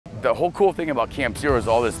The whole cool thing about Camp Zero is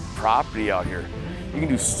all this property out here. You can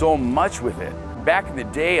do so much with it. Back in the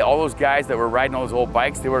day, all those guys that were riding all those old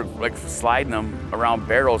bikes, they were like sliding them around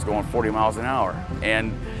barrels going 40 miles an hour.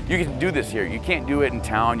 And you can do this here. You can't do it in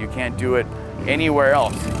town. You can't do it anywhere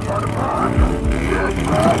else.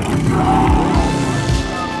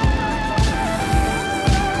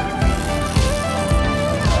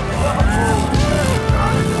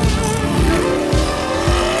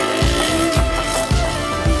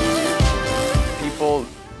 People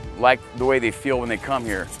like the way they feel when they come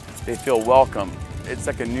here. They feel welcome. It's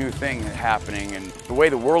like a new thing happening, and the way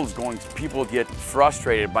the world is going, people get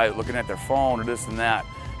frustrated by looking at their phone or this and that.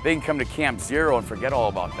 They can come to Camp Zero and forget all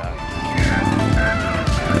about that.